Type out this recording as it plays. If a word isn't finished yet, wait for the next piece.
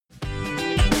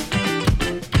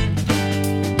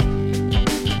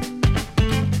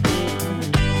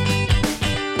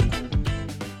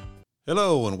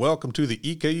Hello and welcome to the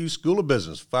EKU School of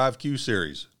Business 5Q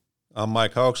series. I'm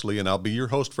Mike Hawksley and I'll be your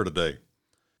host for today.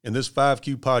 In this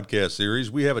 5Q podcast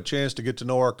series, we have a chance to get to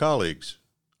know our colleagues,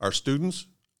 our students,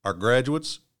 our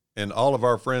graduates, and all of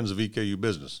our friends of EKU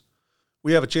Business.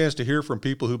 We have a chance to hear from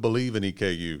people who believe in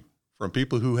EKU, from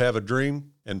people who have a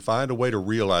dream and find a way to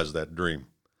realize that dream,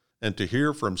 and to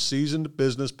hear from seasoned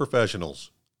business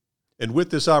professionals. And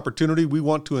with this opportunity, we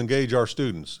want to engage our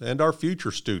students and our future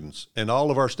students and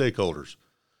all of our stakeholders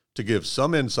to give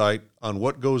some insight on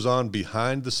what goes on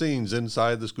behind the scenes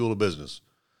inside the School of Business.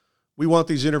 We want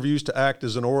these interviews to act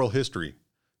as an oral history,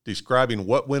 describing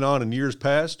what went on in years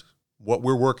past, what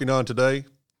we're working on today,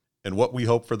 and what we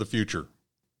hope for the future.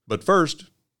 But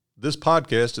first, this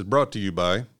podcast is brought to you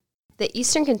by the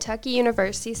Eastern Kentucky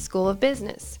University School of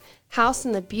Business, housed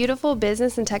in the beautiful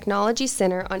Business and Technology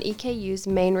Center on EKU's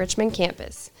main Richmond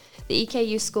campus. The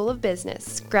EKU School of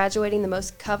Business, graduating the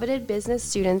most coveted business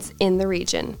students in the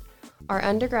region. Our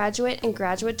undergraduate and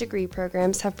graduate degree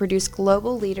programs have produced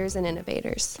global leaders and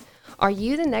innovators. Are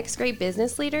you the next great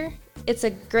business leader? It's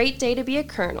a great day to be a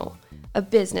colonel, a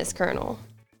business colonel.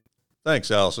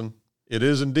 Thanks, Allison. It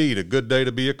is indeed a good day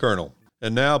to be a colonel.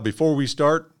 And now, before we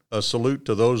start, a salute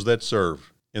to those that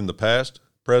serve in the past,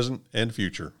 present, and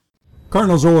future.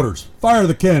 Colonel's orders. Fire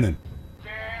the cannon.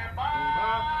 Stand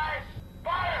by!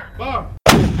 Fire! Fire!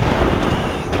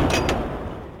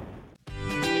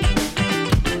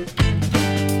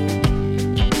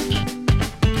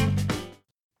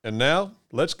 And now,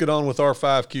 let's get on with our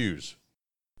 5Q's.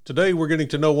 Today, we're getting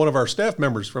to know one of our staff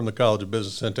members from the College of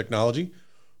Business and Technology.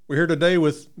 We're here today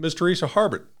with Ms. Teresa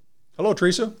Harbett. Hello,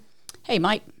 Teresa. Hey,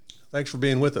 Mike. Thanks for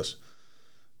being with us.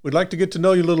 We'd like to get to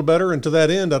know you a little better, and to that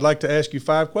end, I'd like to ask you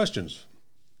 5 questions.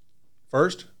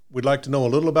 First, we'd like to know a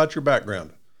little about your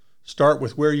background. Start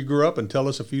with where you grew up and tell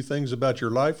us a few things about your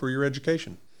life or your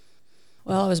education.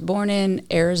 Well, I was born in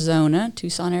Arizona,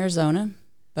 Tucson, Arizona,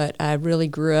 but I really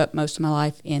grew up most of my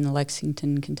life in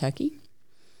Lexington, Kentucky,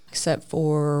 except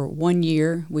for 1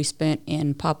 year we spent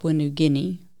in Papua New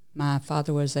Guinea. My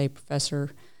father was a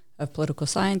professor of political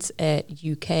science at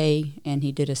UK, and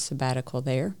he did a sabbatical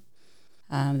there.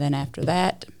 Then after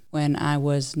that, when I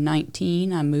was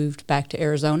 19, I moved back to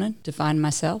Arizona to find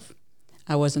myself.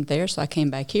 I wasn't there, so I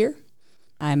came back here.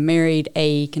 I married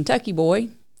a Kentucky boy,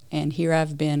 and here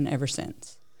I've been ever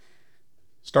since.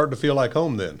 Starting to feel like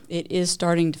home then. It is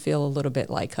starting to feel a little bit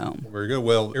like home. Very good.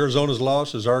 Well, Arizona's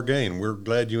loss is our gain. We're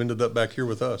glad you ended up back here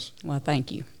with us. Well,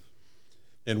 thank you.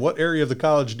 In what area of the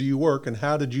college do you work, and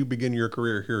how did you begin your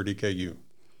career here at EKU?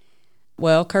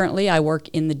 Well, currently I work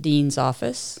in the dean's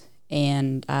office,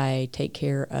 and I take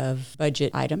care of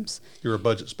budget items. You're a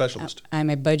budget specialist.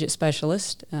 I'm a budget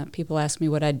specialist. People ask me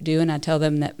what I do, and I tell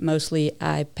them that mostly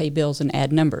I pay bills and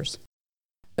add numbers.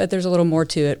 But there's a little more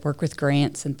to it, work with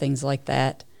grants and things like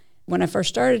that. When I first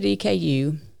started at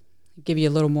EKU, to give you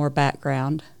a little more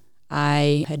background,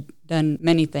 I had done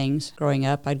many things growing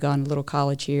up. I'd gone to a little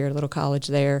college here, a little college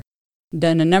there,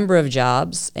 done a number of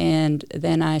jobs, and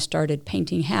then I started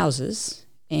painting houses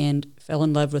and fell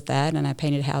in love with that, and I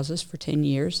painted houses for 10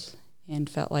 years and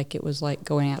felt like it was like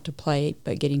going out to play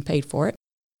but getting paid for it.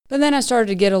 But then I started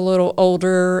to get a little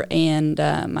older, and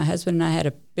my husband and I had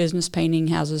a business painting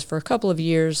houses for a couple of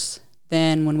years.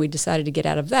 Then when we decided to get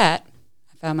out of that,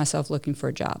 I found myself looking for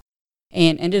a job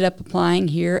and ended up applying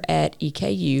here at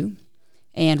EKU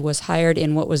and was hired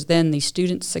in what was then the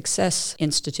Student Success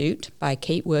Institute by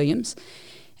Kate Williams.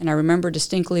 And I remember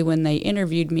distinctly when they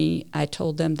interviewed me, I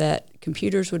told them that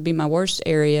computers would be my worst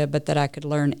area, but that I could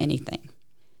learn anything.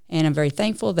 And I'm very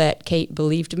thankful that Kate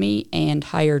believed me and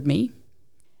hired me.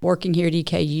 Working here at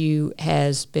EKU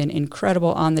has been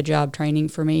incredible on-the-job training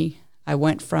for me. I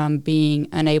went from being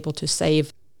unable to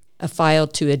save a file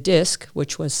to a disk,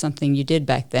 which was something you did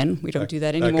back then. We don't do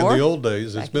that anymore. Back in the old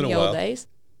days, it's been a while. Old days.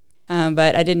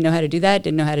 But I didn't know how to do that,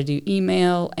 didn't know how to do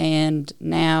email, and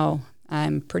now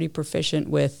I'm pretty proficient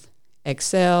with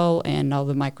Excel and all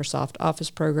the Microsoft Office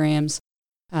programs.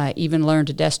 Even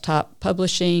learned desktop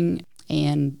publishing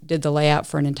and did the layout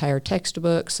for an entire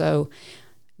textbook. So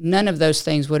none of those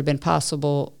things would have been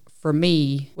possible for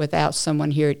me without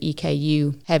someone here at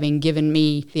EKU having given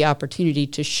me the opportunity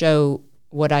to show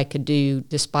what I could do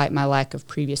despite my lack of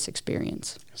previous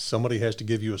experience. Somebody has to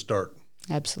give you a start.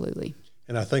 Absolutely.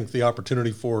 And I think the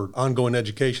opportunity for ongoing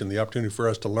education, the opportunity for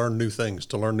us to learn new things,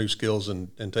 to learn new skills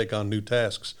and take on new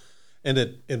tasks, and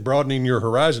in broadening your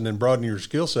horizon and broadening your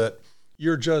skill set,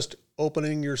 you're just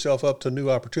opening yourself up to new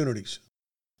opportunities.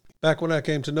 Back when I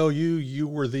came to know you, you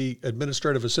were the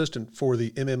administrative assistant for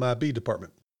the MMIB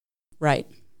department. Right.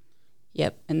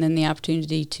 Yep. And then the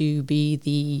opportunity to be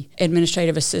the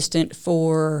administrative assistant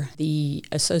for the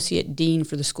associate dean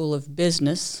for the School of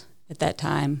Business at that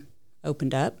time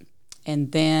opened up.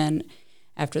 And then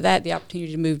after that, the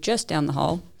opportunity to move just down the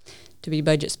hall to be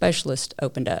budget specialist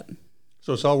opened up.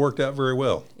 So it's all worked out very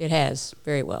well. It has,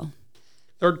 very well.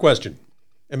 Third question.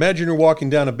 Imagine you're walking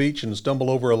down a beach and stumble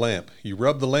over a lamp. You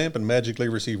rub the lamp and magically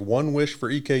receive one wish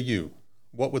for EKU.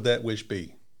 What would that wish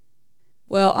be?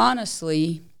 Well,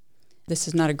 honestly, this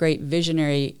is not a great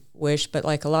visionary wish, but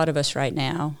like a lot of us right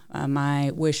now,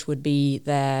 my wish would be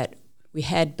that we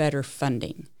had better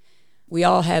funding. We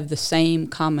all have the same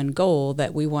common goal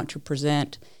that we want to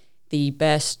present the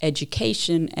best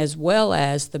education as well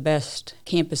as the best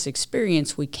campus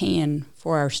experience we can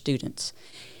for our students.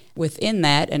 Within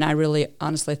that, and I really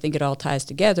honestly think it all ties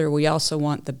together, we also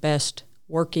want the best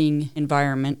working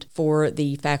environment for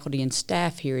the faculty and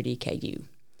staff here at EKU,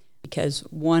 because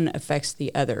one affects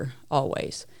the other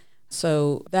always.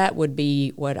 So that would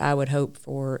be what I would hope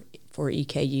for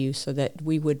EKU, so that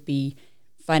we would be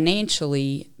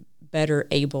financially better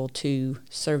able to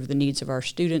serve the needs of our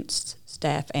students,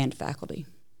 staff, and faculty.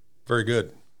 Very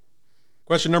good.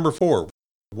 Question number 4.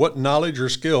 What knowledge or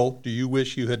skill do you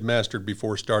wish you had mastered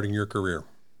before starting your career?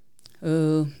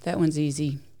 Oh, that one's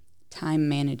easy. Time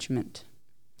management.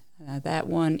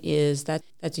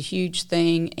 That's a huge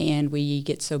thing, and we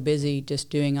get so busy just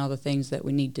doing all the things that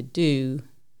we need to do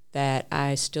that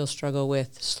I still struggle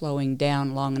with slowing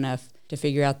down long enough to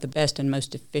figure out the best and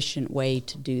most efficient way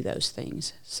to do those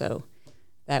things. So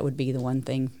that would be the one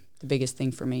thing, the biggest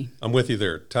thing for me. I'm with you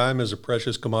there. Time is a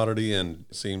precious commodity, and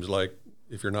it seems like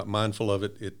if you're not mindful of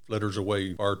it, it flitters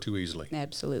away far too easily.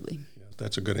 Absolutely. Yeah,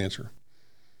 that's a good answer.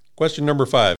 Question number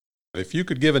 5. If you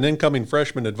could give an incoming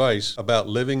freshman advice about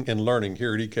living and learning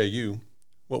here at EKU,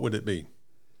 what would it be?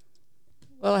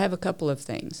 Well, I have a couple of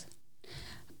things.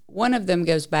 One of them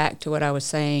goes back to what I was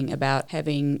saying about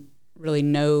having really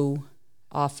no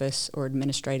office or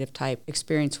administrative type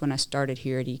experience when I started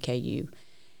here at EKU,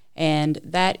 and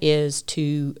that is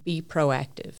to be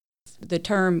proactive. The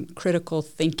term critical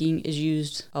thinking is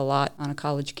used a lot on a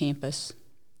college campus,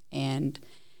 and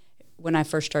when I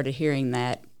first started hearing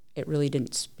that, it really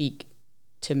didn't speak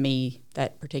to me,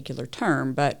 that particular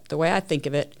term, but the way I think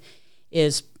of it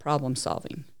is problem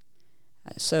solving.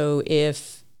 So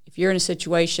if you're in a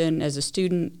situation as a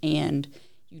student and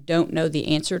you don't know the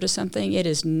answer to something, it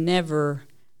is never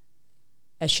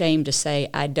a shame to say,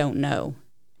 I don't know.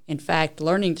 In fact,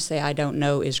 learning to say I don't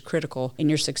know is critical in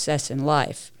your success in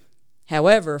life.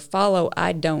 However, follow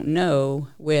I don't know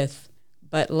with,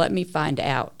 but let me find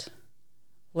out.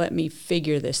 Let me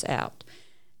figure this out.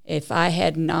 If I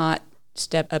had not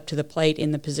stepped up to the plate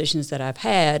in the positions that I've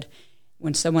had,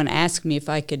 when someone asked me if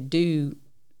I could do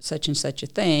such and such a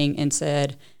thing and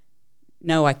said,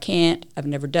 no, I can't, I've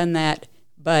never done that,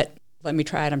 but let me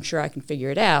try it, I'm sure I can figure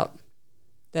it out,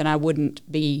 then I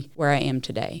wouldn't be where I am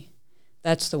today.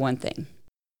 That's the one thing.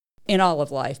 In all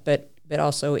of life, but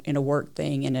also in a work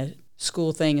thing, in a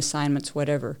school thing, assignments,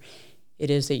 whatever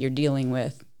it is that you're dealing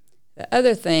with. The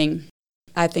other thing,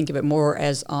 I think of it more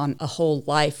as on a whole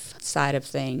life side of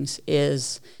things,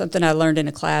 is something I learned in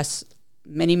a class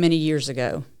many, many years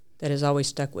ago that has always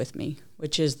stuck with me,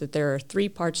 which is that there are 3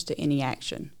 parts to any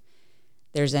action.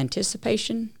 There's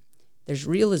anticipation, there's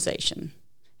realization,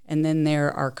 and then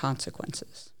there are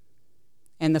consequences.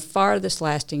 And the farthest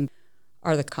lasting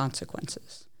are the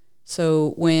consequences.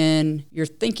 So when you're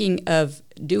thinking of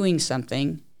doing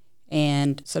something,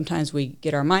 and sometimes we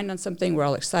get our mind on something, we're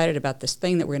all excited about this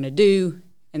thing that we're going to do,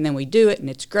 and then we do it, and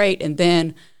it's great, and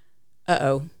then,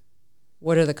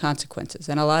 what are the consequences?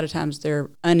 And a lot of times they're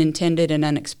unintended and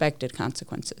unexpected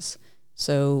consequences.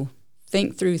 So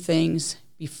think through things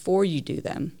before you do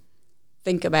them.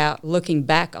 Think about looking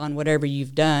back on whatever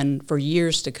you've done for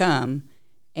years to come,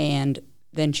 and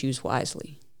then choose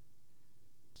wisely.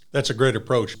 That's a great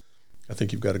approach. I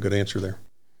think you've got a good answer there.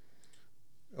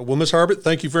 Well, Ms. Harbett,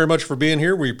 thank you very much for being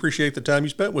here. We appreciate the time you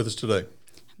spent with us today.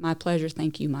 My pleasure.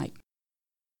 Thank you, Mike.